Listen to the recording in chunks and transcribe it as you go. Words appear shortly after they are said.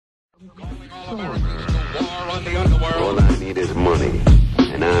All I need is money,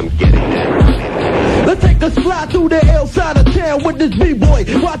 and I'm getting that money. Let's take us fly through the L side of town with this B-boy.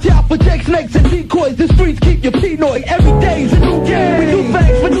 Watch out for Jake snakes and decoys. The streets keep you Pinoy. Every day's a new game. We do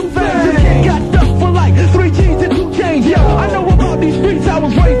things for new things. This kid got stuck for like 3 G's and 2 chains. Yeah, I know about these streets I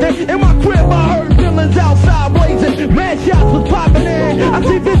was raised in. In my crib I heard villains outside blazing. Mad shots was popping in. I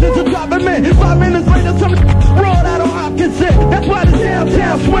see visions of dropping men. 5 minutes later some rolled out on Hopkinson. That's why the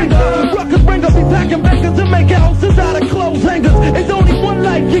downtown swinger. Ruckers bring up, be packing bangers and make houses out of clothes hangers. It's only one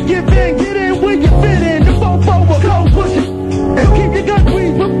life you give in. Get in where you fit in. The fofo will cold pushing. And keep your gun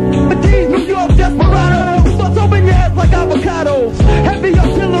breathe. But these New York desperados bust open your heads like avocados. Heavy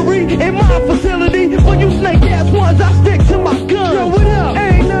artillery in my facility. For you snake ass ones, I stick to my gun. Yo, what up?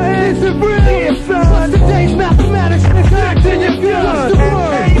 Ain't nothing, is it real? Yeah, son. What's today's mathematics? Stick to your gun. What's the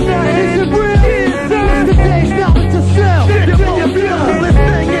word? Ain't nothing, is it real? Yeah, son. What's today's knowledge to sell? Stick to your gun. The best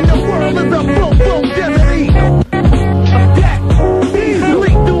thing in the world is a fofo destiny.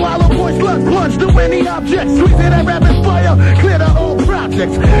 Plunge through any object, squeeze it at rapid fire, clear the whole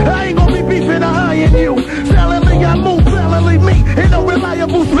project. I ain't gonna be beefing or eyeing you. Silently I move, silently me, ain't no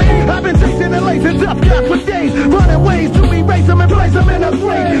reliable speed. I've been chasing and lacing tough guys for days, running ways to erase them and place them in a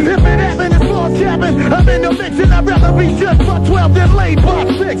grave. If it happened, it's more jabbing. I'm in the mix and I'd rather be just for 12 than laid by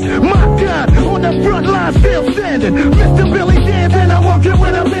 6. My God, on the front line, still standing. Mr. Billy dancing, I'm working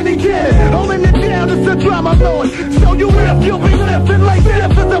with a mini cannon. Holding it down, it's a drama lord. So you if you'll be lifting like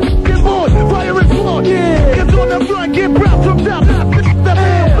this is a fucking board. Fire and floor, yeah. Cause on the front, get proud from top. The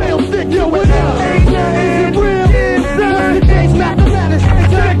fail, stick to it. Ain't nothing real. Yeah, son. Today's mathematics.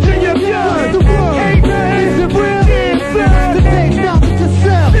 Stick to your gun. The world. Ain't nothing. Is it real? Yeah, son. Today's knowledge to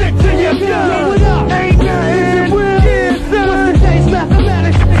sell. Stick to your gun. Blow it up. Ain't nothing. Is it real? Yeah, son. What's today's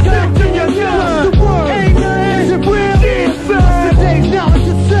mathematics? Stick to your gun. The world. Ain't nothing. Is it real? Yeah, son. What's today's knowledge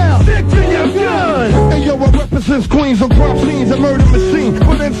to sell? Stick to your gun. Hey yo, I represent Queens on crime scenes and murder machine.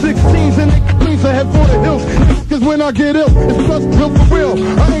 For them 16s and they Queens ahead for the hills. Cause when I get ill, it's plus real for real.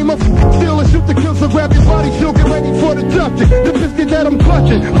 I aim up, steal and shoot the kill, so grab your body, she'll get ready for the ducting. The biscuit that I'm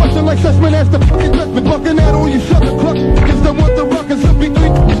clutching, clutching like Sussman as the fucking Dutchman. Bucking at all you sucker clucks, cause they want the ruckus and be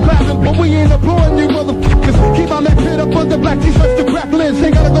clapping. But we ain't applauding you motherfuckers. Keep my neck hit up under black t-shirts to crack lens.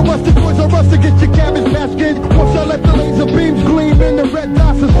 Ain't gotta go rush the toys or rush to get your cabbage basket. Once I let the laser beams gleam in the red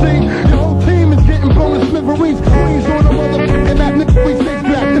dots of sea.